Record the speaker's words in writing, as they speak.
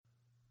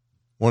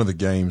one of the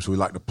games we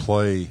like to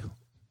play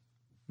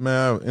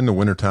in the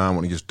wintertime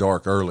when it gets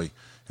dark early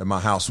at my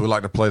house. We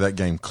like to play that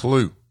game,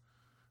 Clue.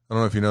 I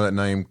don't know if you know that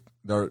name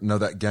or know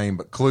that game,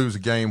 but Clue is a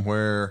game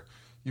where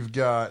you've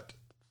got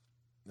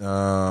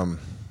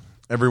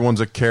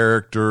everyone's a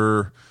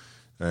character,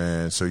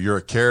 and so you're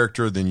a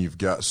character, then you've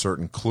got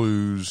certain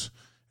clues,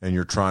 and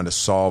you're trying to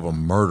solve a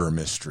murder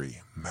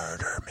mystery.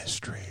 Murder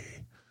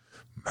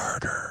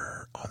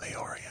on the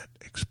Orient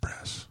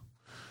Express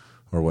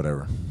or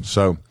whatever.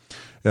 So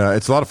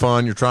it's a lot of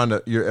fun.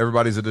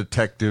 Everybody's a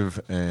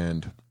detective,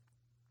 and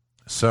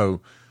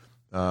so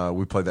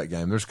we play that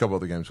game. There's a couple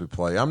other games we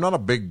play. I'm not a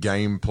big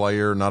game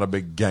player, not a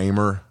big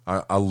gamer.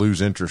 I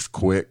lose interest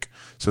quick,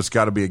 so it's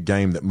got to be a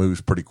game that moves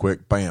pretty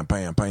quick. Bam,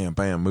 bam, bam,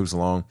 bam, moves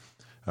along.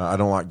 I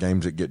don't like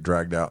games that get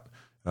dragged out,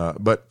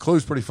 but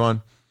Clue's pretty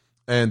fun,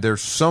 and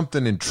there's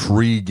something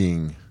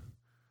intriguing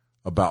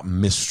about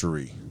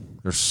mystery.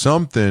 There's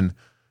something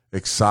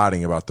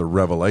exciting about the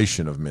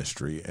revelation of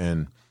mystery,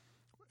 and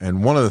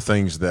one of the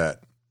things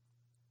that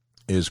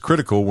is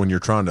critical when you're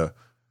trying to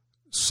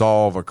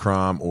solve a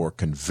crime or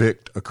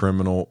convict a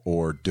criminal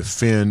or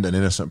defend an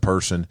innocent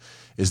person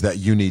is that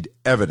you need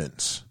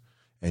evidence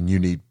and you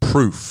need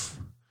proof.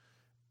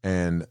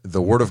 And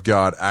the Word of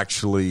God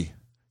actually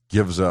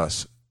gives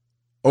us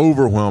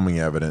overwhelming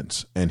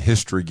evidence, and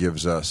history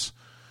gives us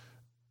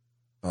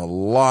a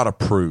lot of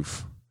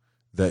proof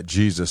that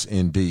Jesus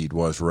indeed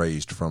was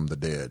raised from the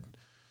dead.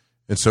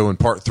 And so in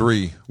part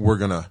 3, we're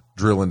going to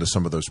drill into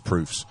some of those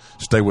proofs.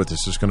 Stay with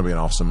us. It's going to be an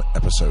awesome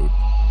episode.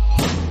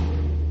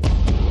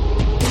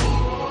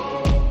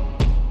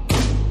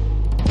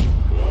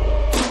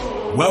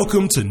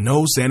 Welcome to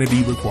No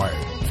Sanity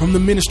Required from the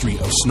ministry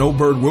of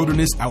Snowbird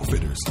Wilderness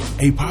Outfitters,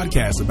 a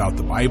podcast about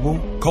the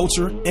Bible,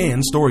 culture,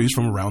 and stories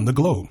from around the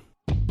globe.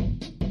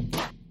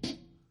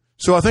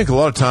 So I think a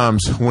lot of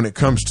times when it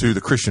comes to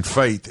the Christian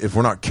faith, if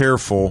we're not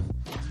careful,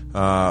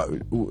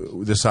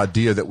 this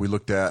idea that we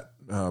looked at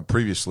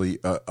previously,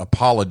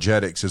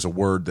 apologetics is a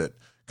word that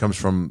comes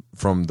from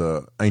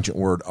the ancient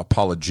word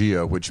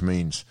apologia, which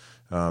means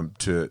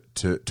to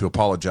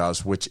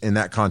apologize, which in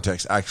that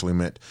context actually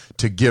meant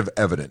to give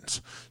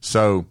evidence.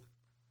 So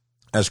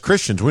as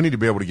Christians, we need to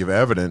be able to give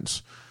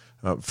evidence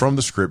from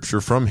the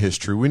Scripture, from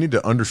history. We need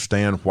to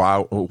understand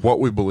what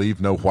we believe,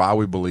 know why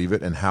we believe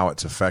it, and how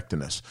it's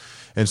affecting us.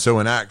 And so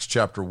in Acts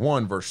chapter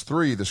 1, verse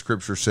 3, the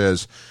Scripture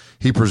says,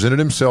 he presented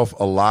himself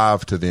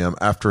alive to them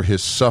after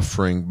his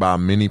suffering by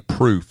many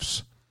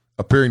proofs,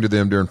 appearing to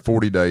them during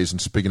 40 days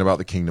and speaking about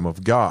the kingdom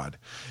of God.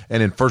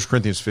 And in 1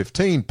 Corinthians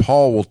 15,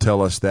 Paul will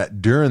tell us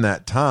that during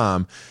that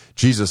time,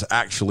 Jesus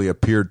actually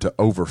appeared to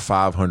over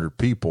 500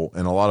 people,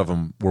 and a lot of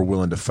them were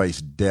willing to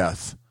face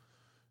death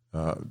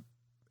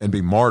and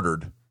be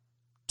martyred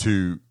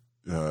to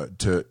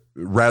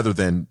rather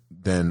than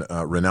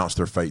renounce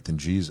their faith in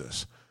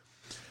Jesus.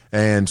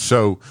 And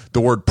so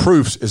the word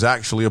proofs is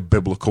actually a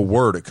biblical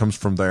word. It comes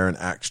from there in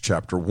Acts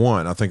chapter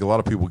 1. I think a lot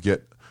of people get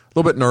a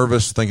little bit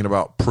nervous thinking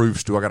about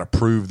proofs. Do I got to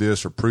prove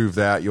this or prove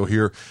that? You'll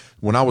hear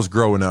when I was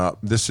growing up,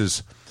 this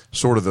is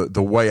sort of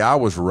the way I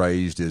was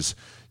raised, is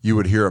you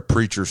would hear a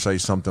preacher say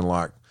something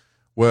like,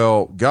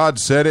 well, God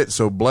said it,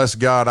 so bless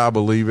God, I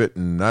believe it,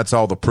 and that's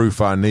all the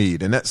proof I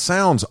need. And that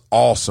sounds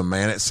awesome,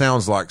 man. It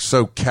sounds like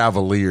so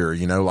cavalier,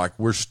 like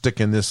we're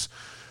sticking this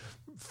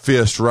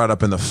fist right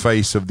up in the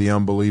face of the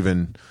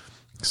unbelieving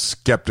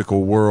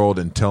skeptical world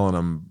and telling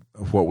them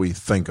what we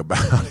think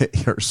about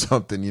it or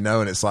something,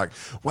 and it's like,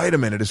 wait a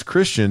minute, as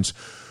Christians,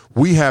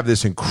 we have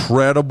this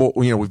incredible,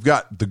 we've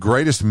got the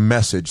greatest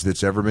message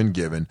that's ever been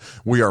given.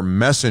 We are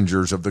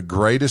messengers of the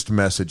greatest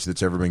message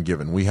that's ever been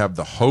given. We have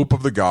the hope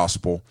of the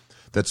gospel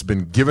that's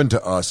been given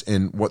to us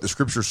in what the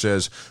Scripture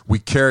says. We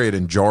carry it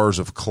in jars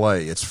of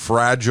clay. It's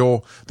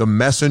fragile. The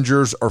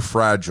messengers are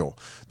fragile.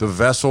 The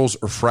vessels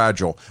are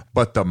fragile,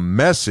 but the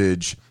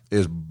message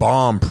is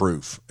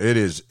bomb-proof. It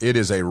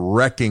is a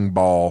wrecking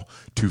ball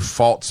to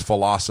false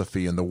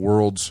philosophy and the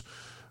world's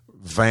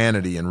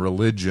vanity and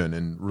religion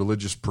and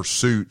religious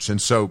pursuits.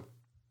 And so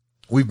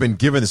we've been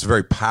given this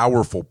very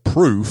powerful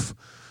proof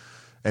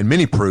and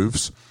many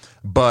proofs,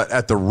 but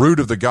at the root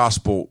of the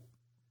gospel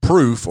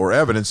proof or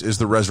evidence is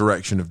the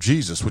resurrection of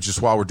Jesus, which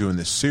is why we're doing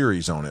this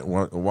series on it,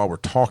 while we're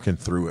talking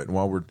through it, and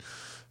while we're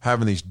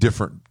having these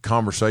different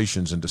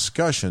conversations and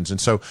discussions. And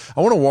so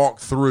I want to walk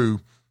through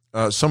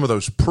some of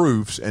those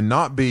proofs and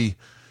not be,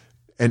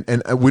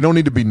 and we don't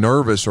need to be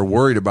nervous or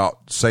worried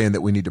about saying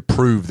that we need to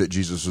prove that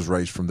Jesus was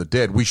raised from the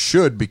dead. We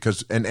should,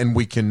 because, and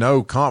we can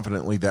know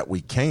confidently that we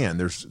can.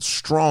 There's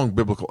strong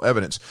biblical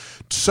evidence.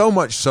 So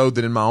much so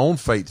that in my own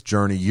faith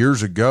journey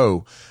years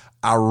ago,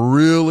 I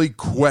really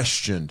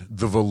questioned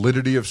the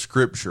validity of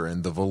Scripture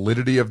and the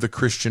validity of the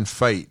Christian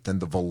faith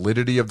and the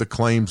validity of the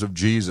claims of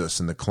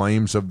Jesus and the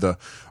claims of the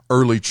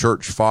early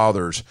church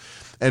fathers.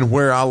 And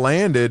where I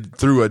landed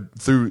through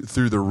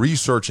the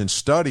research and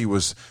study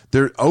was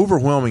there's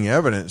overwhelming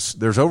evidence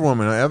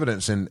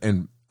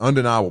and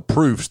undeniable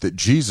proofs that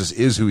Jesus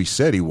is who he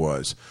said he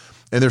was.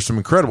 And there's some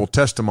incredible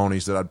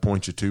testimonies that I'd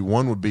point you to.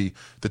 One would be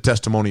the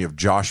testimony of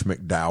Josh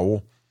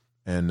McDowell.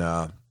 And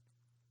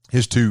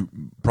his two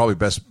probably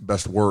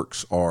best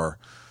works are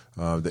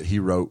that he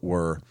wrote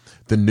were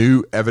The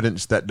New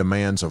Evidence That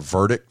Demands a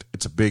Verdict.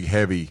 It's a big,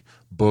 heavy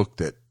book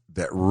that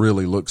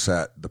really looks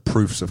at the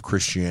proofs of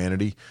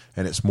Christianity,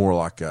 and it's more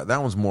like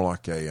that one's more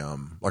like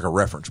a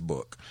reference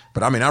book.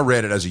 But I mean, I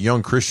read it as a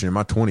young Christian in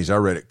my 20s. I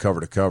read it cover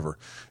to cover,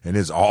 and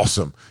it's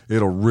awesome.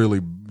 It'll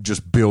really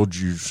just build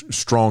you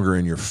stronger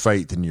in your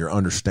faith and your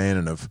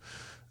understanding of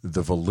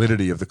the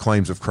validity of the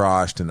claims of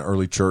Christ and the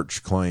early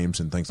church claims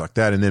and things like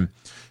that. And then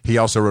he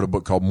also wrote a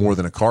book called More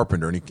Than a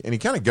Carpenter, and he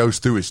kind of goes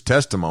through his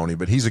testimony,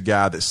 but he's a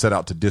guy that set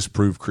out to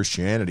disprove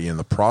Christianity, and in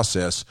the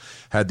process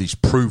had these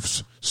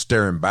proofs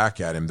staring back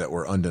at him that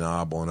were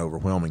undeniable and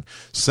overwhelming.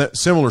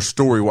 Similar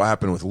story, what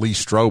happened with Lee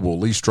Strobel.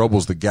 Lee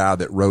Strobel's the guy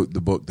that wrote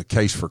the book, The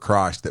Case for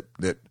Christ,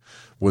 that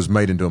was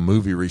made into a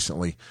movie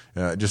recently,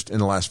 just in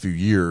the last few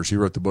years. He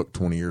wrote the book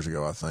 20 years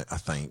ago, I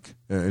think.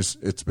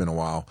 It's been a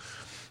while.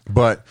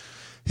 But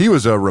he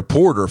was a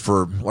reporter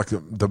for like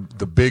the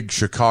big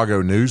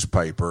Chicago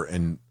newspaper,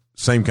 and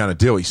same kind of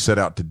deal. He set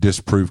out to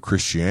disprove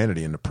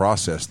Christianity. In the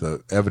process,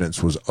 the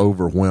evidence was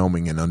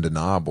overwhelming and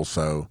undeniable.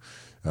 So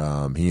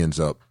he ends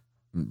up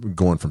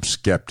going from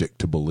skeptic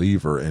to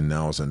believer, and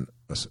now is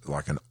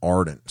like an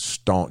ardent,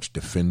 staunch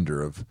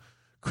defender of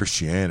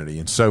Christianity.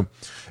 And so,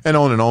 and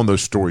on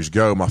those stories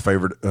go. My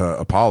favorite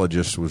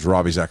apologist was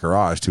Ravi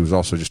Zacharias, who was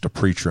also just a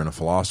preacher and a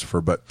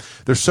philosopher. But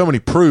there's so many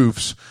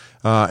proofs.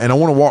 And I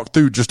want to walk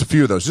through just a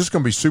few of those. This is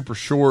going to be super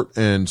short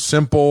and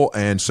simple.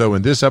 And so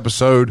in this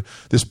episode,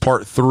 this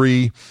part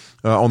 3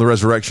 on the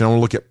resurrection, I want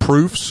to look at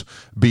proofs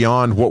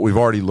beyond what we've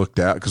already looked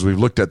at, because we've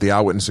looked at the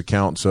eyewitness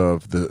accounts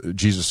of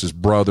Jesus's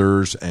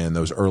brothers and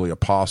those early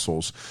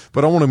apostles.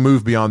 But I want to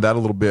move beyond that a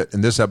little bit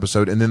in this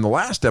episode. And then the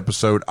last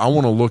episode, I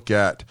want to look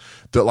at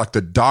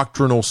the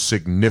doctrinal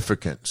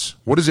significance.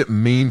 What does it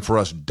mean for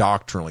us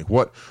doctrinally?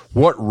 What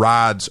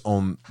rides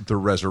on the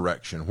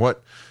resurrection?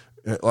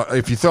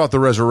 If you thought the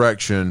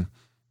resurrection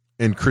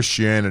in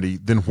Christianity,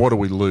 then what do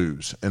we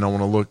lose? And I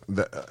want to look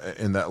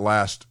in that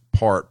last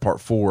part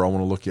 4. I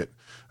want to look at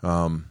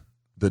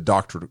the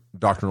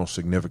doctrinal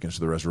significance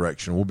of the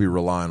resurrection. We'll be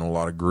relying on a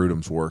lot of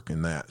Grudem's work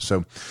in that.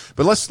 So,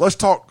 but let's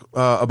talk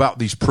about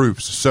these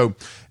proofs. So,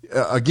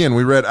 again,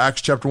 we read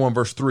Acts chapter 1,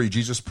 verse 3.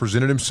 Jesus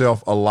presented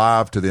himself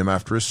alive to them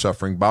after his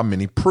suffering by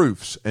many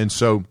proofs. And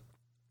so,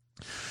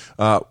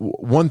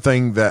 one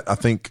thing that I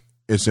think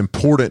it's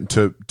important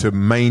to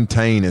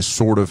maintain as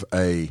sort of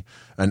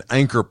an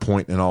anchor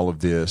point in all of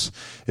this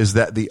is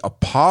that the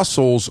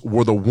apostles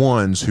were the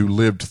ones who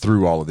lived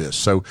through all of this.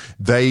 So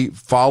they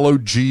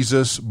followed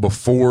Jesus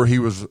before he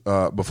was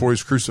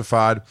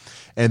crucified,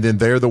 and then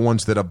they're the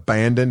ones that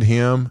abandoned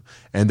him,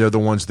 and they're the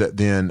ones that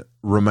then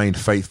remained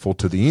faithful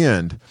to the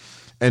end.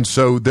 And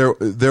so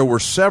there were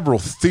several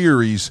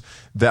theories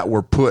that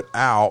were put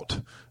out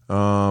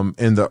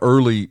in the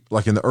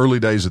early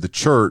days of the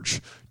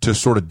church to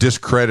sort of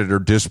discredit or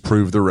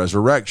disprove the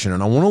resurrection.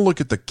 And I want to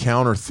look at the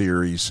counter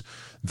theories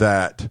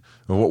what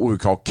we would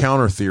call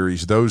counter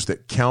theories, those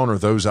that counter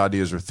those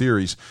ideas or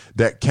theories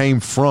that came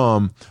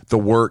from the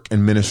work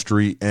and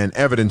ministry and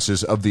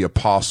evidences of the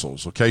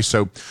apostles. Okay.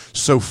 So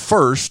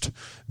first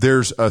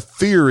there's a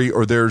theory,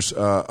 or there's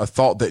a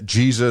thought that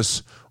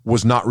Jesus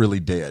was not really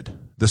dead.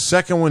 The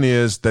second one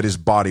is that his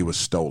body was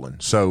stolen.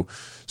 So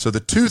the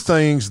two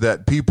things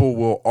that people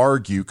will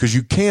argue, because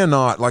you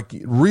cannot,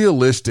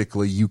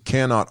 realistically, you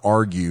cannot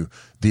argue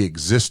the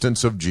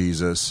existence of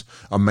Jesus,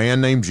 a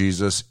man named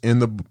Jesus in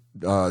the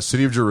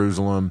city of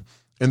Jerusalem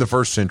in the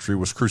first century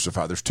was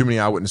crucified. There's too many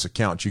eyewitness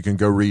accounts. You can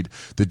go read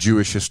the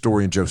Jewish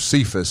historian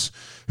Josephus,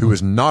 who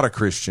is not a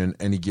Christian,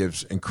 and he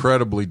gives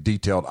incredibly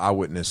detailed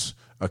eyewitness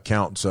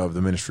accounts of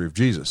the ministry of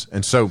Jesus.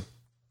 And so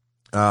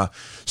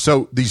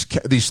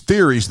these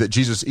theories that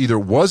Jesus either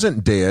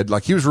wasn't dead,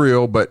 like he was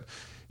real, but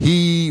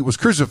he was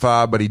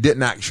crucified, but he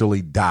didn't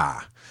actually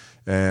die.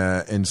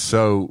 And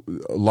so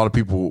a lot of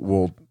people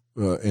will,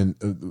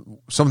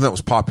 something that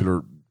was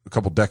popular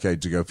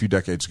a few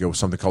decades ago, was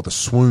something called the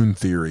swoon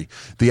theory.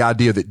 The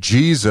idea that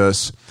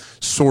Jesus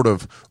sort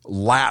of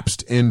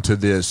lapsed into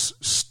this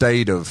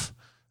state of,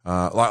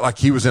 like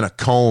he was in a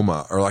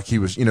coma, or like he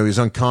was, he's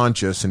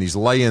unconscious and he's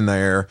laying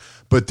there,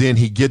 but then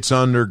he gets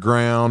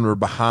underground or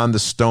behind the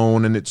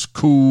stone and it's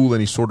cool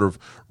and he sort of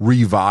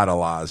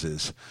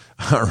revitalizes.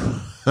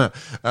 I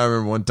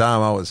remember one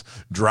time I was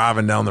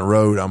driving down the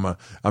road.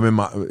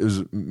 It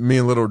was me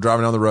and Little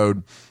driving down the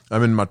road.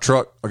 I'm in my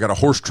truck. I got a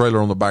horse trailer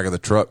on the back of the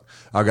truck.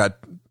 I got,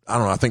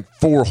 I think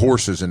 4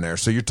 horses in there.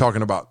 So you're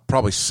talking about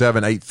probably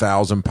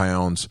 8,000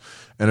 pounds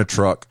in a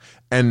truck.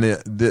 And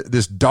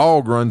this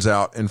dog runs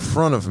out in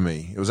front of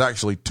me. It was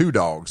actually 2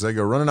 dogs. They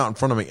go running out in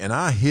front of me, and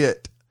I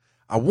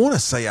want to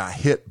say I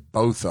hit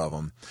both of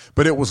them,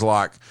 but it was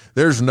like,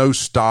 there's no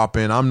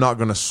stopping. I'm not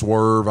going to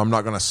swerve. I'm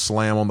not going to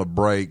slam on the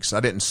brakes. I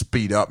didn't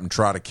speed up and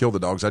try to kill the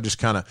dogs. I just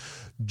kind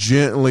of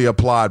gently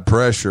applied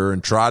pressure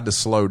and tried to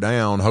slow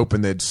down,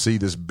 hoping they'd see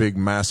this big,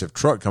 massive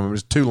truck coming. It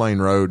was a 2-lane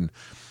road. And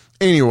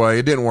anyway,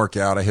 it didn't work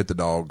out. I hit the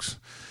dogs.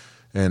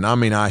 And I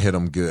mean, I hit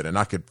them good, and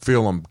I could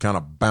feel them kind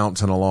of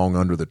bouncing along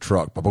under the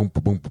truck, ba-boom,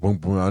 ba-boom, ba-boom,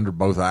 ba-boom, under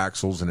both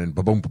axles, and then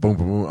ba-boom, ba-boom,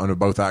 ba-boom, under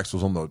both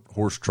axles on the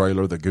horse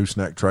trailer, the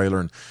gooseneck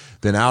trailer, and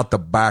then out the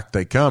back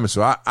they come. And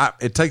so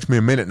it takes me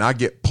a minute, and I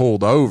get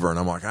pulled over, and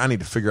I'm like, I need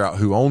to figure out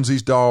who owns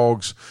these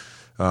dogs,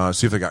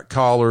 see if they got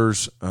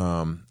collars,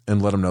 and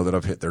let them know that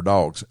I've hit their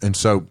dogs. And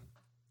so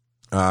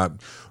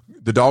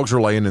the dogs are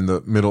laying in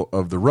the middle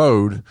of the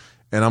road,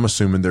 and I'm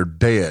assuming they're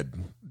dead,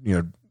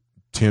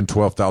 10,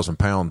 12,000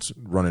 pounds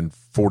running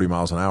 40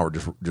 miles an hour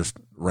just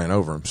ran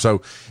over them.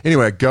 So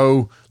anyway, I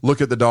go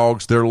look at the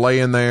dogs. They're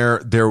laying there.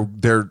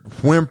 They're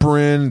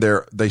whimpering.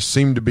 They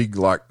seem to be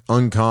like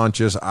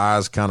unconscious,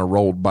 eyes kind of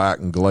rolled back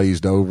and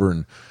glazed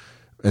over,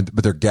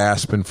 but they're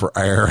gasping for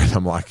air. And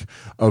I'm like,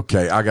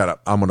 okay,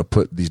 I'm going to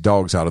put these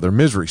dogs out of their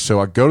misery.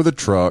 So I go to the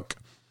truck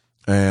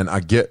and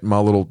I get my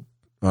little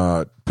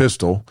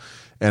pistol,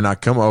 and I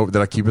come over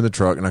that I keep in the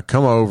truck, and I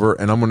come over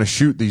and I'm going to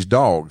shoot these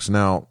dogs.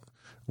 Now,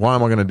 why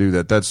am I going to do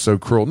that? That's so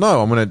cruel.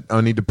 No,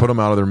 I need to put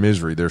them out of their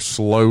misery. They're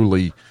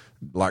slowly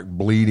like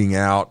bleeding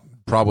out,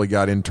 probably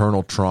got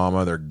internal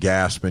trauma. They're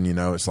gasping,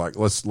 it's like,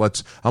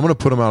 I'm going to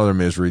put them out of their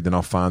misery. Then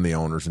I'll find the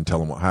owners and tell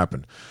them what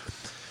happened.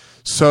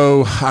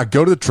 So I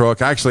go to the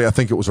truck. Actually, I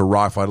think it was a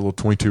rifle. I had a little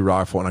 22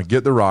 rifle, and I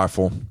get the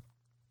rifle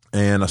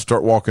and I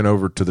start walking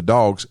over to the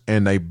dogs,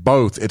 and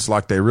it's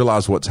like they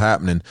realize what's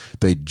happening.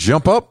 They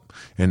jump up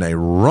and they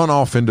run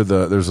off into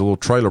there's a little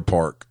trailer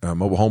park,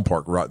 mobile home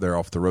park right there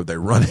off the road. They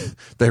run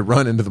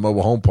into the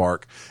mobile home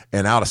park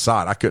and out of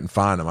sight. I couldn't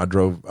find them.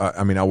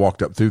 I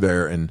walked up through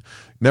there and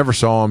never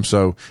saw them.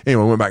 So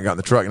anyway, I went back and got in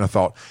the truck, and I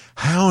thought,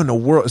 how in the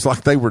world? It's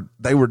like they were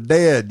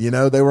dead,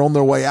 they were on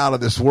their way out of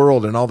this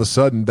world, and all of a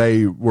sudden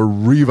they were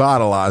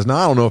revitalized. Now,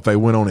 I don't know if they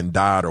went on and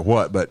died or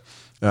what, but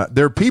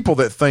there are people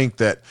that think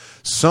that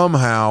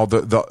somehow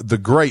the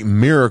great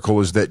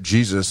miracle is that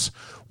Jesus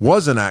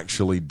wasn't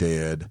actually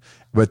dead,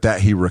 but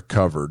that he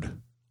recovered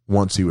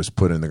once he was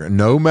put in the ground.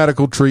 No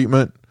medical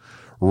treatment,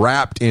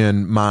 wrapped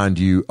in, mind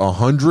you,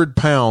 100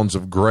 pounds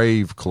of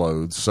grave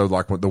clothes. So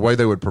like the way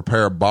they would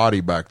prepare a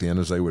body back then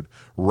is they would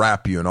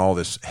wrap you in all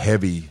this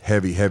heavy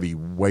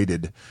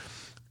weighted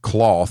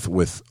cloth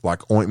with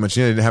like ointments.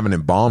 They didn't have an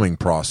embalming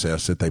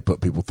process that they put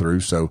people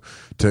through. So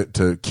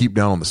to keep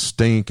down on the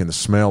stink and the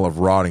smell of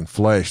rotting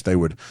flesh, they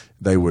would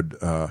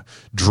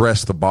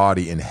dress the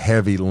body in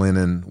heavy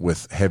linen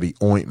with heavy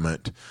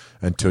ointment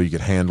until you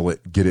could handle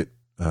it, get it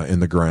in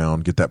the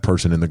ground, get that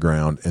person in the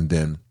ground, and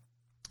then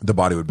the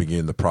body would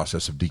begin the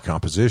process of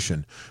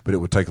decomposition, but it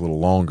would take a little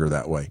longer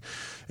that way.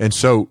 And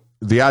so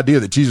the idea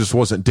that Jesus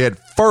wasn't dead,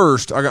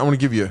 first, I want to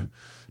give you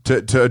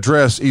to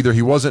address either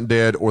he wasn't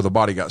dead or the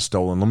body got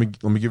stolen. Let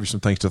me give you some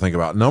things to think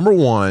about. Number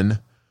one,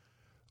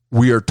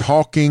 we are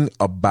talking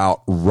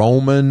about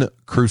Roman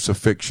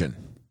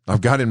crucifixion.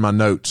 I've got in my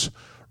notes,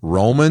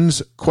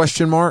 Romans ?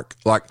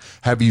 Like,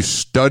 have you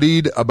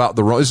studied about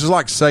the Romans? This is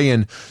like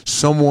saying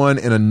someone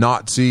in a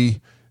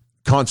Nazi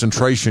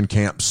concentration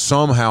camp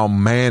somehow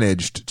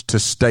managed to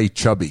stay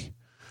chubby,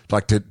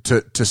 like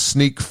to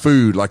sneak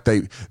food, like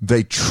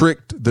they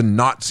tricked the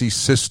Nazi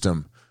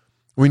system.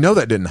 We know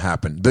that didn't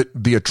happen.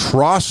 The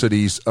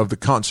atrocities of the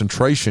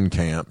concentration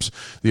camps,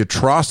 the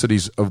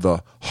atrocities of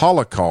the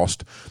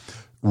Holocaust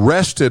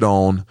rested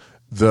on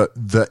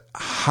the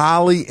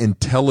highly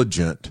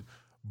intelligent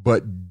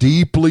but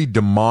deeply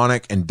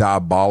demonic and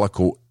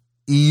diabolical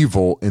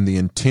evil in the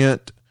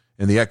intent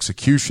and the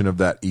execution of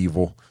that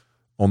evil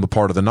on the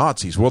part of the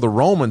Nazis. Well, the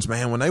Romans,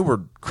 man, when they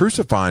were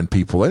crucifying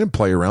people, they didn't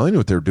play around. They knew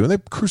what they were doing. They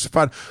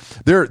crucified.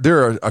 There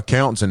are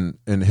accounts and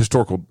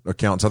historical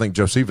accounts. I think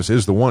Josephus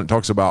is the one that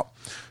talks about,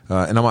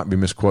 and I might be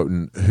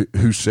misquoting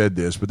who said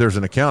this, but there's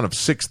an account of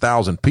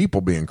 6,000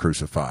 people being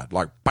crucified,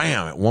 like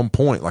bam, at one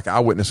point, like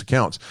eyewitness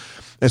accounts.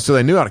 And so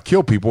they knew how to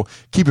kill people.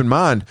 Keep in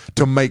mind,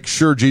 to make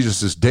sure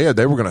Jesus is dead,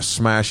 they were going to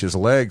smash his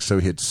legs so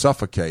he'd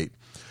suffocate.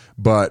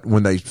 But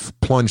when they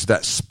plunged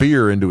that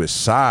spear into his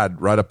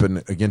side, right up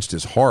against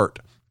his heart,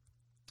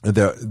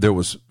 there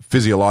was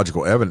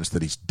physiological evidence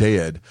that he's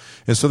dead.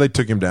 And so they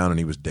took him down and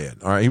he was dead.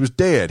 All right. He was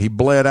dead. He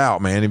bled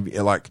out, man.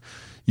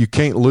 You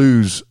can't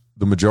lose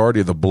the majority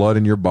of the blood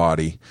in your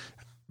body,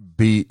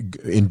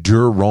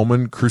 endure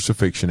Roman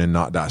crucifixion and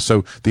not die.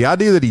 So the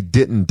idea that he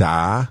didn't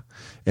die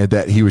and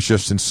that he was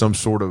just in some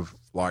sort of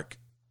like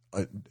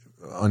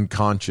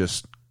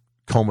unconscious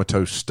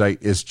comatose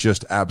state is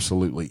just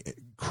absolutely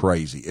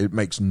crazy.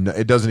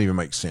 It doesn't even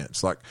make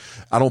sense. Like,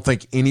 I don't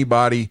think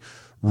anybody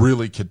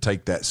really could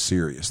take that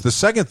serious. The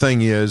second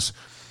thing is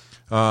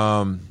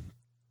that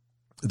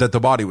the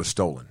body was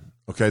stolen.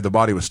 Okay, the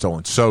body was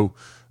stolen. So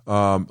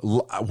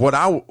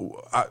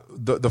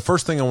the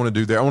first thing I want to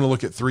do there, I want to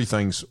look at three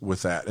things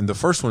with that. And the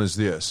first one is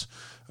this.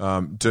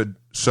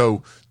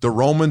 So the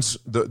Romans,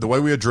 the way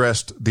we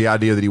addressed the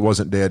idea that he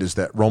wasn't dead is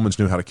that Romans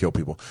knew how to kill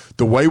people.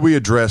 The way we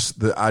address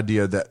the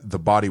idea that the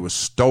body was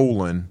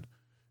stolen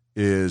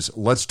is,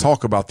 let's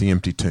talk about the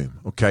empty tomb,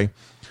 okay?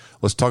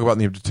 Let's talk about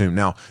the empty tomb.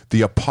 Now,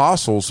 the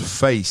apostles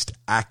faced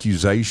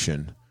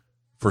accusation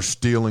for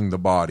stealing the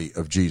body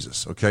of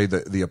Jesus, okay?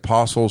 The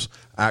apostles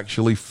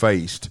actually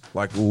faced,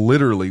 like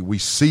literally, we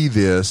see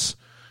this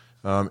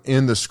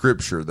in the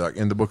scripture,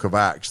 in the book of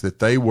Acts, that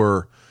they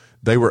were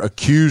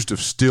accused of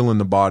stealing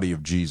the body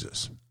of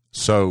Jesus.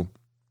 So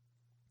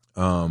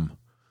the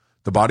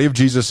body of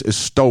Jesus is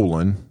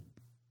stolen,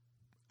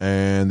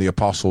 and the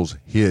apostles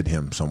hid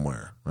him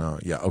somewhere.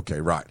 Yeah,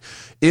 okay, right.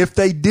 If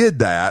they did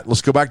that,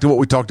 let's go back to what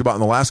we talked about in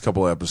the last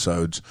couple of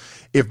episodes.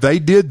 If they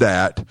did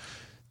that,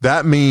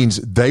 that means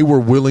they were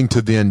willing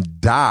to then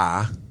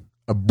die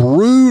a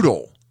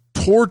brutal,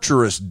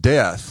 torturous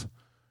death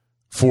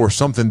for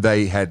something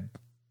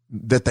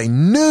that they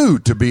knew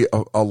to be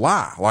a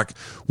lie. Like,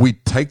 we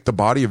take the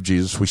body of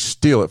Jesus, we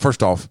steal it.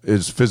 First off,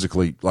 is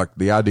physically, like,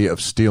 the idea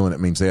of stealing it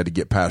means they had to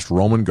get past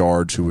Roman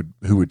guards who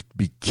would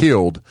be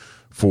killed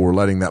for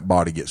letting that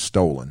body get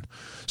stolen.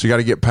 So you got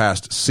to get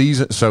past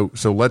season. So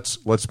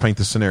let's paint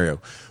the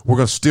scenario. We're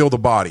going to steal the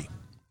body.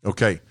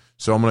 Okay.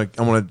 So I'm going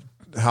to,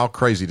 how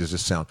crazy does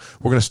this sound?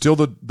 We're going to steal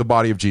the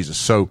body of Jesus.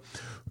 So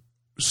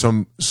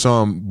some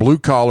blue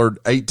collared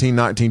 18,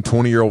 19,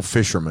 20-year-old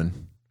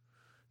fishermen,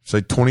 say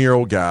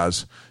 20-year-old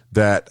guys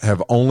that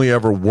have only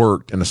ever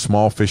worked in a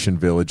small fishing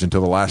village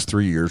until the last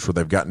 3 years, where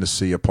they've gotten to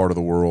see a part of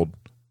the world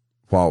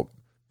while,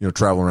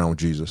 traveling around with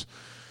Jesus.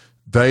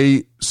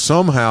 They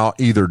somehow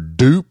either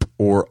dupe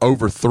or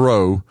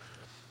overthrow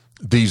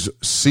these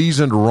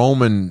seasoned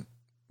Roman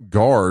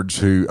guards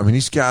who,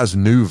 these guys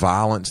knew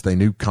violence, they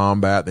knew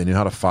combat, they knew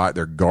how to fight,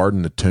 they're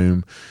guarding the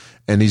tomb,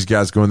 and these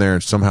guys go in there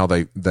and somehow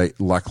they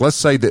like, let's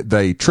say that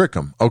they trick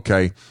them.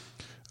 Okay.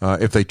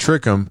 If they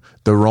trick them,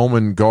 the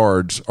Roman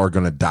guards are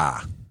going to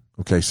die.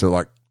 Okay.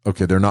 So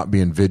they're not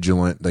being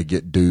vigilant. They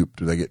get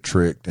duped, or they get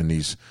tricked, and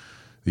these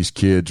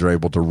kids are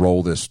able to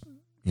roll this,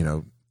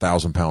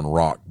 1,000-pound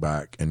rock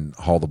back and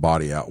haul the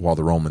body out while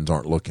the Romans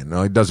aren't looking.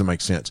 No, it doesn't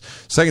make sense.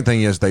 Second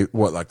thing is they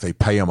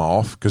pay them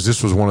off, because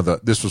this was one of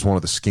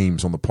the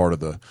schemes on the part of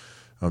the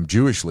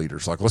Jewish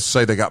leaders. Like, let's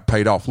say they got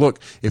paid off. Look,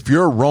 if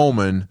you're a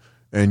Roman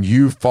and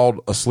you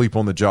fall asleep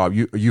on the job,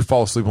 you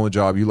fall asleep on the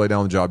job, you lay down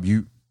on the job,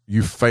 you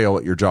fail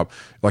at your job,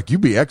 like, you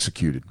be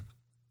executed.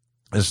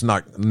 It's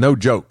no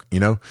joke,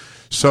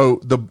 So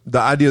the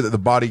idea that the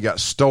body got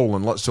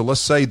stolen. So let's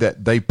say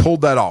that they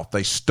pulled that off.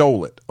 They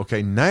stole it.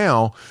 Okay.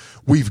 Now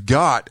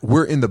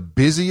we're in the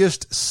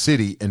busiest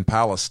city in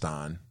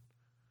Palestine,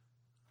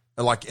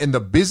 like in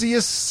the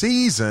busiest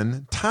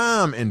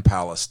time in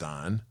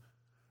Palestine.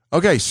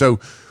 Okay. So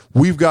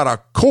we've got a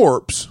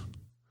corpse,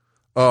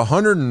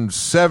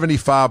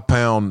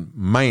 175-pound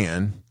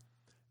man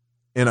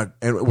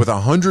with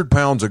 100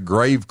 pounds of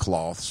grave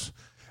cloths.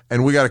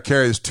 And we got to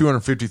carry this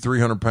 250,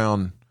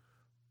 300-pound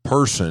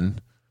person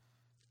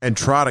and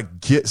try to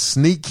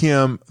sneak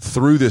him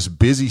through this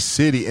busy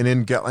city, and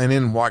then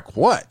like,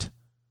 what?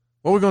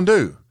 What are we going to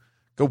do?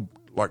 Go,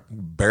 like,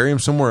 bury him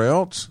somewhere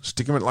else?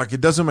 Stick him in, like, it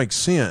doesn't make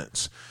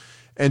sense.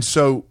 And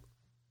so,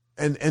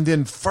 and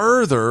then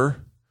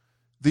further,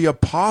 the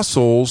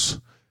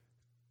apostles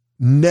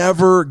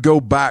never go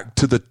back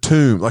to the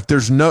tomb. Like,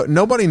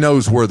 nobody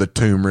knows where the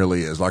tomb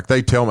really is. Like,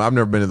 they tell me, I've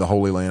never been to the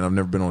Holy Land, I've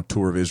never been on a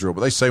tour of Israel,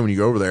 but they say when you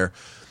go over there,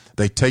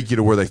 they take you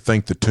to where they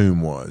think the tomb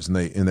was,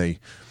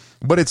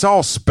 but it's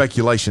all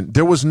speculation.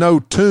 There was no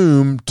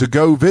tomb to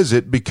go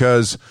visit,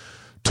 because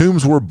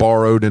tombs were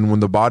borrowed, and when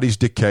the bodies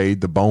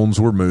decayed, the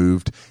bones were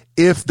moved.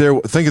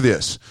 Think of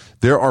this,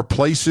 there are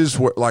places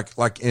where,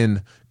 like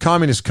in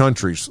communist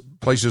countries,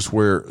 places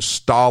where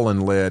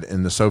Stalin led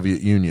in the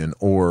Soviet Union,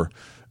 or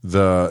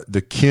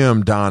the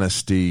Kim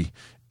dynasty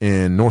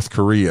in North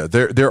Korea.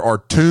 There are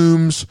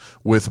tombs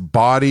with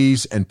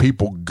bodies, and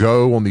people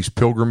go on these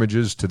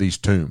pilgrimages to these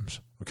tombs.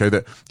 Okay,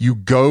 that you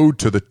go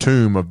to the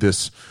tomb of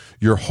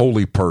your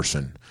holy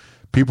person.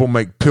 People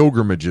make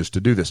pilgrimages to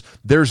do this.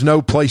 There's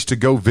no place to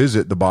go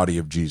visit the body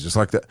of Jesus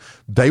like that.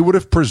 They would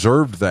have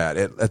preserved that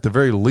at the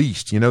very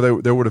least.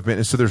 There would have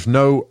been. So there's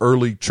no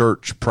early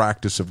church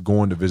practice of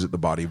going to visit the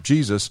body of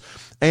Jesus.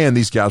 And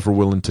these guys were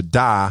willing to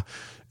die,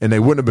 and they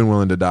wouldn't have been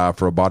willing to die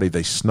for a body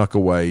they snuck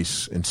away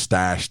and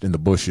stashed in the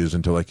bushes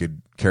until they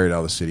could carry it out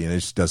of the city. And it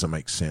just doesn't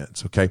make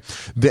sense. Okay.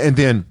 And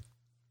then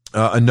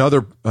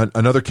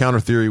another counter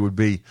theory would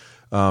be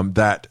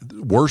that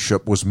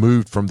worship was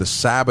moved from the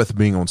Sabbath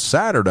being on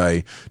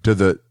Saturday to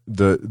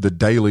the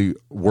daily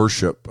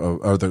worship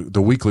or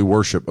the weekly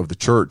worship of the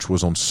church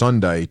was on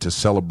Sunday to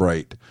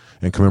celebrate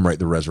and commemorate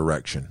the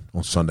resurrection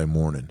on Sunday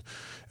morning.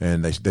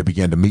 And they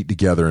began to meet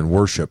together and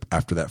worship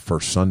after that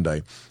first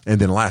Sunday. And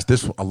then I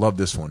love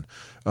this one,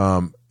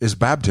 is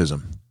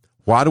baptism.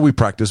 Why do we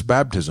practice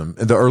baptism?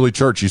 In the early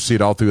church, you see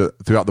it all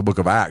throughout the book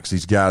of Acts.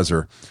 These guys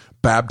are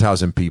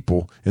baptizing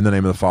people in the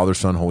name of the Father,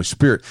 Son, Holy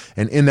Spirit.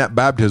 And in that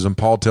baptism,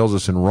 Paul tells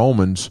us in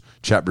Romans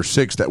chapter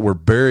 6 that we're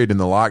buried in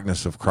the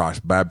likeness of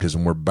Christ.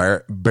 Baptism.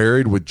 We're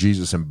buried with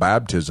Jesus in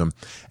baptism,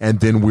 and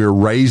then we're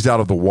raised out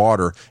of the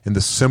water in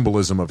the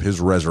symbolism of his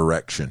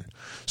resurrection.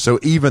 So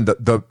even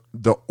the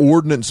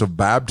ordinance of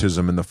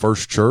baptism in the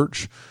first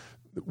church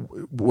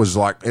was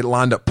like, it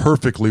lined up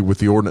perfectly with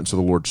the ordinance of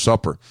the Lord's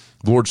Supper.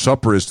 The Lord's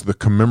Supper is the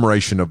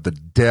commemoration of the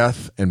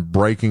death and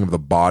breaking of the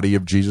body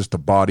of Jesus, the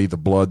body, the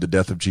blood, the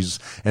death of Jesus.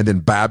 And then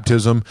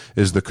baptism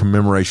is the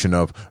commemoration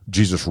of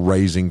Jesus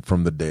raising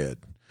from the dead.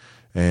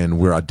 and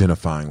we're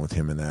identifying with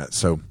him in that.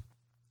 So,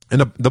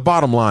 and the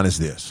bottom line is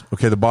this.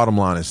 Okay, the bottom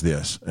line is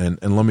this, and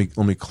let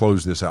me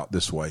close this out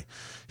this way.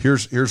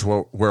 Here's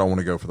where I want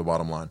to go for the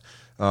bottom line.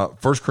 1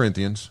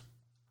 Corinthians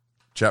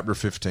chapter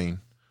 15,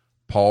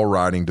 Paul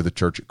writing to the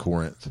church at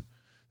Corinth.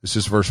 This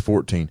is verse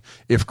 14.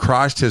 If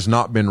Christ has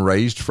not been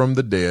raised from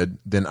the dead,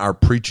 then our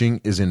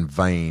preaching is in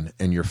vain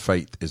and your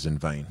faith is in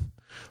vain.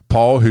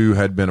 Paul, who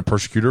had been a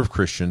persecutor of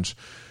Christians,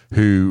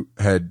 who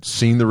had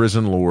seen the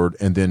risen Lord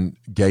and then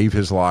gave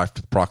his life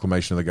to the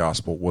proclamation of the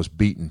gospel, was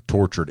beaten,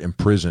 tortured,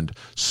 imprisoned,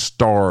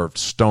 starved,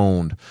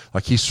 stoned.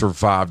 Like, he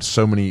survived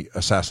so many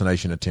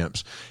assassination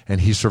attempts, and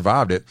he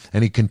survived it,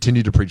 and he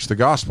continued to preach the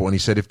gospel. And he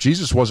said, if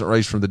Jesus wasn't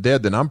raised from the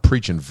dead, then I'm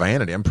preaching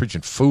vanity. I'm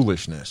preaching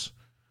foolishness.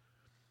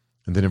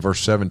 And then in verse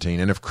 17,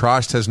 and if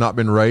Christ has not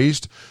been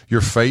raised,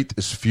 your faith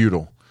is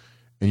futile,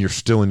 and you're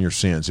still in your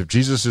sins. If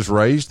Jesus is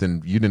raised,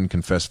 then you didn't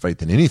confess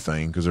faith in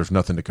anything, because there's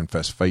nothing to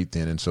confess faith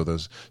in, and so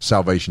the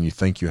salvation you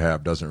think you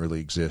have doesn't really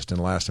exist. And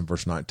last, in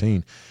verse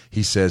 19,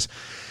 he says,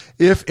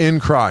 if in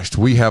Christ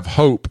we have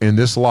hope in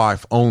this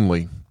life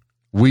only,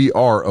 we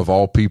are of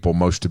all people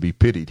most to be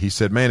pitied. He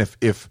said, man,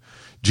 if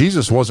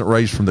Jesus wasn't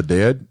raised from the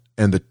dead,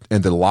 and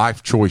the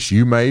life choice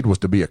you made was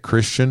to be a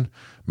Christian,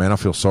 man, I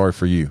feel sorry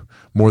for you.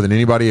 More than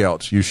anybody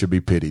else, you should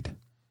be pitied.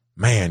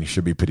 Man, you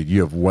should be pitied.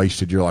 You have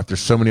wasted your life. There's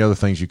so many other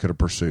things you could have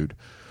pursued.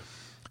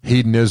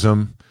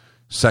 Hedonism,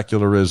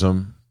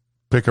 secularism,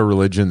 pick a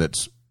religion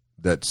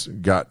that's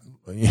got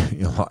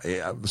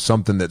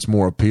something that's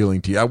more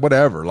appealing to you.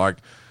 Whatever. Like,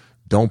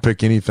 don't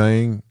pick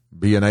anything.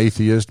 Be an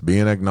atheist. Be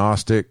an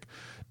agnostic.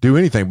 Do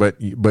anything. But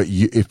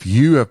if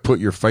you have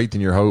put your faith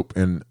and your hope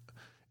in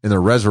the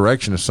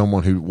resurrection of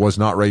someone who was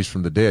not raised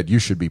from the dead, you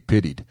should be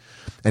pitied.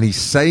 And he's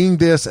saying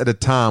this at a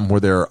time where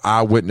there are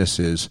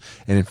eyewitnesses.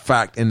 And in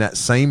fact, in that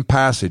same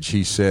passage,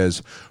 he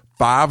says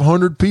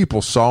 500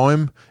 people saw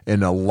him,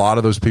 and a lot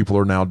of those people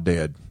are now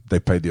dead.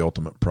 They paid the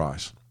ultimate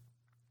price.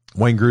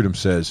 Wayne Grudem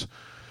says,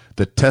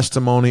 the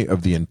testimony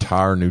of the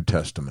entire New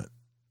Testament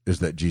is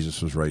that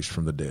Jesus was raised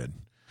from the dead.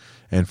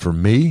 And for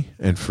me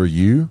and for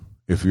you,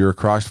 if you're a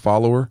Christ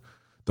follower,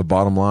 the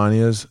bottom line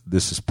is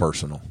this is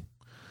personal.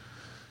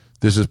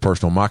 This is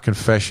personal. My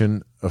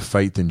confession of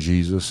faith in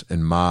Jesus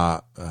and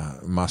my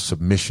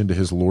submission to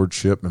his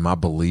lordship and my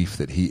belief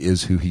that he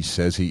is who he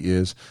says he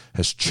is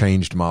has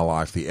changed my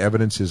life. The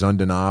evidence is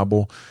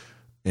undeniable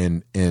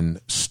in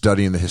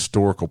studying the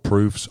historical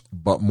proofs,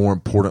 but more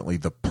importantly,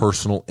 the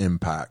personal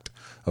impact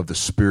of the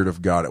Spirit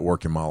of God at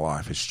work in my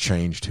life has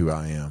changed who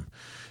I am.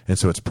 And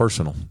so it's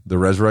personal. The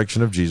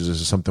resurrection of Jesus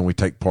is something we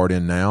take part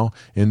in now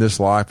in this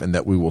life, and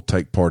that we will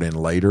take part in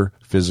later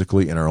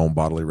physically in our own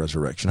bodily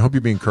resurrection. I hope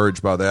you'll be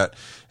encouraged by that.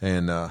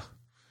 And I'm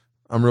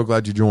real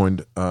glad you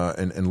joined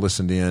and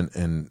listened in,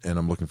 and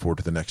I'm looking forward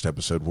to the next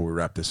episode where we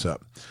wrap this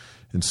up.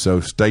 And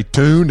so stay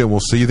tuned, and we'll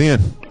see you then.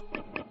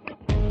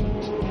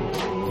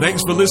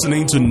 Thanks for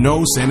listening to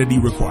No Sanity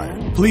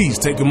Required. Please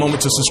take a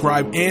moment to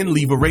subscribe and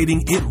leave a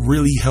rating. It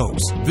really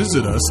helps.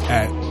 Visit us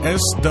at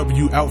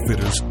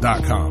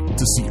swoutfitters.com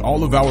to see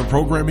all of our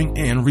programming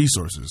and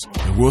resources.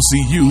 And we'll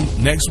see you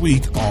next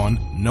week on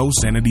No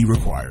Sanity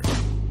Required.